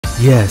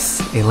Yes,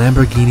 a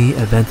Lamborghini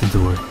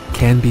Aventador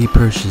can be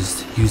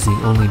purchased using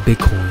only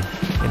Bitcoin,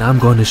 and I'm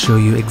going to show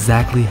you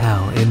exactly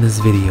how in this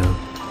video.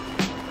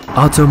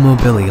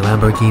 Automobile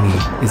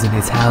Lamborghini is an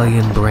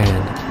Italian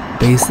brand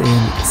based in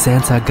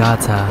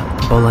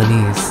Sant'Agata,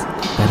 Bolognese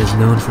that is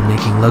known for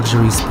making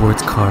luxury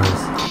sports cars.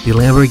 The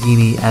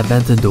Lamborghini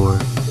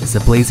Aventador is a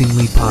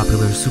blazingly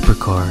popular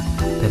supercar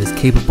that is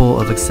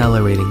capable of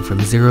accelerating from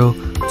 0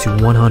 to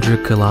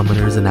 100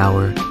 kilometers an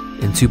hour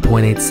in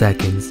 2.8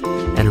 seconds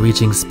and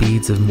reaching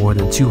speeds of more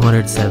than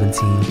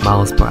 217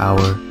 miles per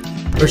hour.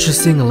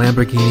 Purchasing a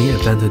Lamborghini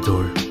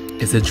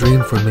Aventador is a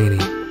dream for many,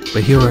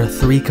 but here are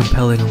 3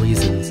 compelling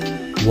reasons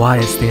why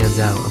it stands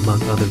out among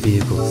other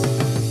vehicles.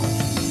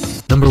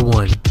 Number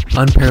 1.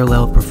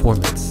 Unparalleled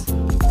performance.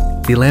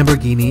 The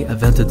Lamborghini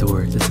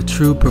Aventador is a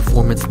true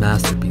performance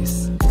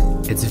masterpiece.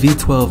 Its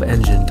V12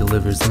 engine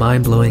delivers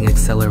mind-blowing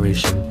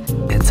acceleration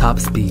and top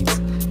speeds,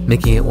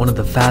 making it one of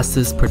the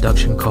fastest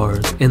production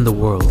cars in the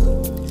world.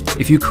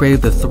 If you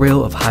crave the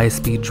thrill of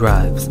high-speed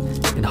drives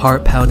and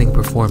heart-pounding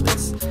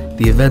performance,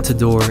 the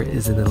Aventador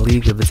is in a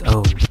league of its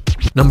own.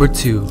 Number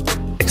 2.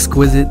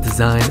 Exquisite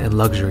design and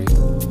luxury.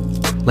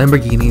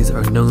 Lamborghinis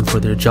are known for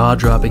their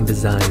jaw-dropping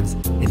designs,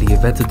 and the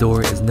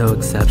Aventador is no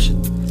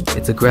exception.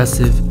 Its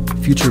aggressive,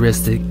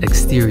 futuristic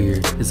exterior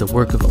is a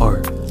work of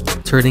art,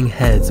 turning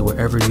heads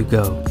wherever you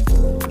go.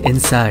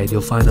 Inside,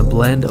 you'll find a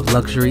blend of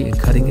luxury and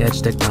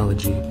cutting-edge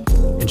technology,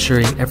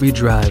 ensuring every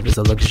drive is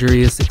a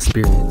luxurious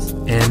experience.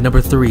 And number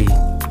 3,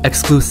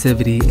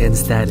 exclusivity and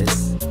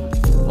status.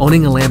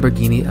 Owning a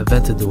Lamborghini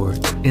Aventador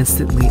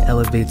instantly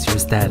elevates your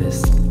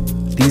status.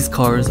 These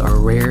cars are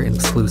rare and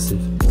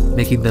exclusive,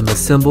 making them a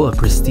symbol of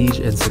prestige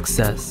and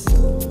success.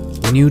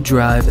 When you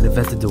drive an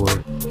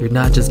Aventador, you're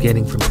not just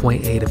getting from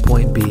point A to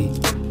point B,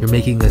 you're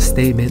making a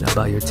statement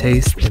about your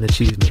taste and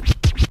achievement.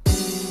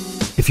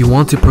 If you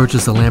want to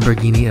purchase a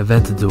Lamborghini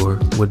Aventador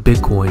with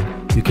Bitcoin,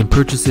 you can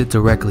purchase it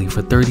directly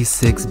for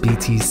 36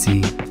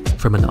 BTC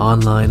from an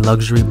online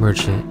luxury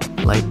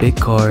merchant like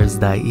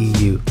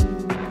bitcars.eu.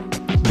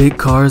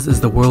 Bitcars is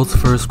the world's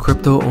first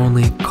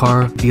crypto-only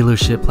car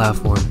dealership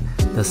platform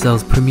that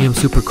sells premium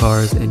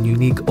supercars and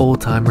unique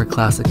old-timer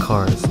classic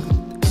cars.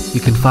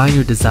 You can find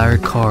your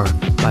desired car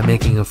by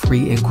making a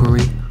free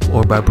inquiry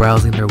or by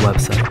browsing their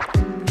website.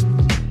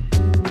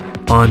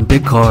 On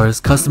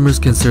Bitcars, customers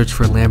can search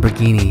for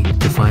Lamborghini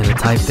to find the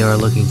type they are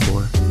looking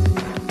for.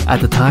 At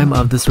the time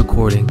of this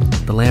recording,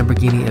 the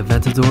Lamborghini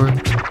Aventador,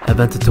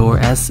 Aventador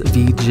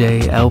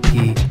SVJ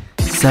LP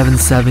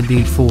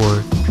 774,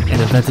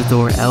 and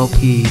Aventador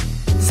LP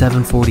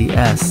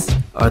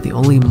 740S are the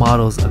only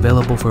models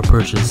available for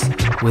purchase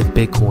with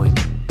Bitcoin.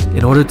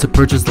 In order to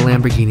purchase the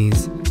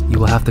Lamborghinis, you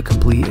will have to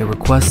complete a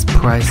request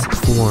price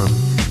form,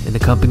 and the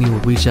company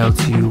will reach out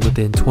to you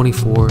within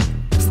 24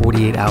 to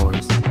 48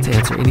 hours to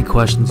answer any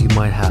questions you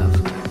might have.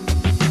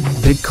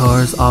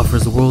 Bitcars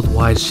offers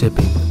worldwide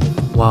shipping.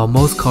 While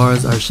most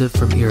cars are shipped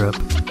from Europe,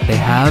 they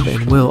have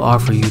and will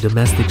offer you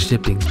domestic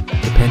shipping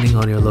depending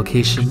on your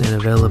location and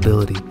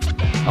availability.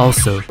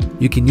 Also,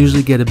 you can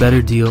usually get a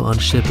better deal on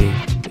shipping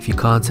if you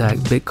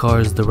contact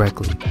Bitcars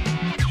directly.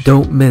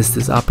 Don't miss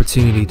this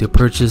opportunity to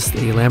purchase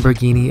a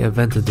Lamborghini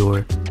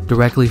Aventador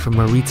directly from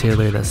a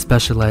retailer that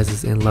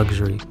specializes in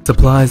luxury.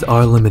 Supplies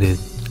are limited,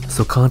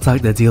 so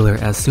contact the dealer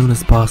as soon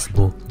as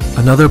possible.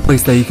 Another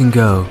place that you can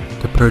go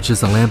to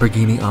purchase a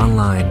Lamborghini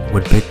online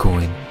with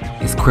Bitcoin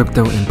is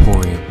Crypto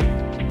Emporium.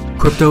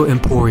 Crypto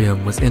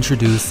Emporium was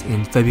introduced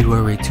in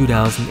February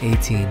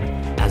 2018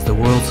 as the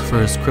world's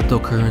first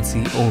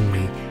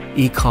cryptocurrency-only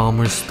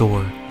e-commerce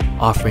store,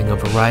 offering a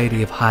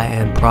variety of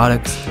high-end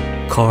products,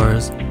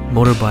 cars,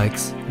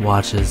 motorbikes,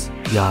 watches,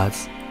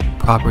 yachts,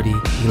 property,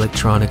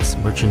 electronics,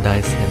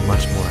 merchandise, and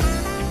much more.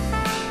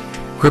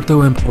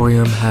 Crypto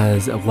Emporium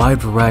has a wide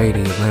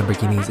variety of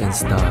Lamborghinis in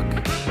stock,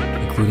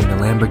 including the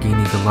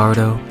Lamborghini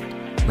Gallardo,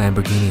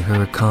 Lamborghini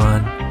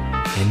Huracan,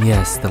 and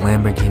yes, the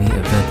Lamborghini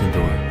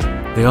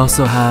Aventador. They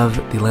also have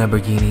the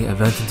Lamborghini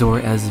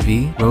Aventador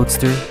SV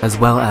Roadster, as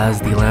well as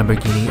the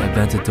Lamborghini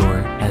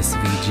Aventador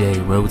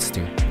SVJ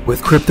Roadster.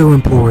 With Crypto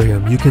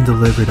Emporium, you can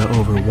deliver to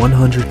over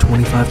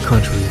 125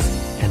 countries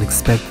and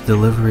expect a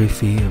delivery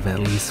fee of at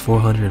least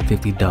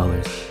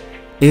 $450.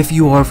 If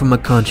you are from a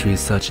country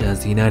such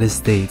as the United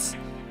States,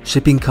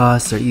 shipping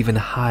costs are even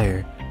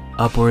higher,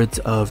 upwards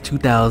of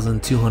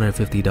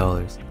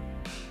 $2,250.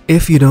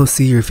 If you don't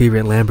see your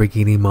favorite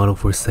Lamborghini model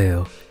for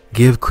sale,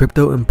 give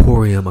Crypto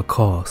Emporium a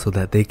call so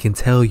that they can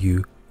tell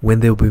you when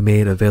they'll be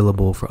made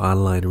available for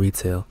online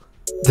retail.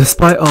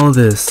 Despite all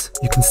this,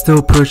 you can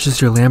still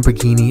purchase your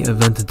Lamborghini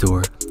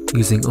Aventador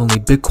using only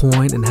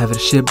Bitcoin and have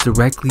it shipped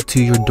directly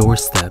to your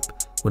doorstep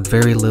with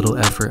very little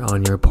effort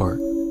on your part.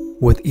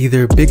 With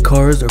either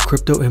Bitcars or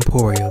Crypto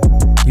Emporium,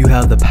 you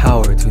have the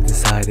power to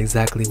decide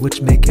exactly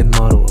which make and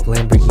model of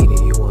Lamborghini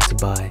you want to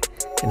buy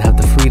and have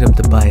the freedom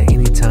to buy at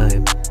any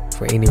time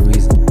for any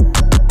reason.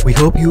 We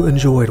hope you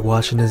enjoyed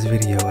watching this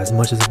video as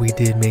much as we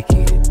did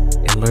making it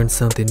and learned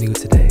something new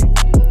today.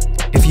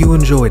 If you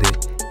enjoyed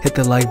it, hit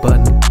the like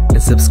button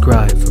and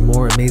subscribe for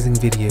more amazing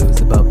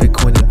videos about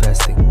Bitcoin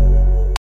investing.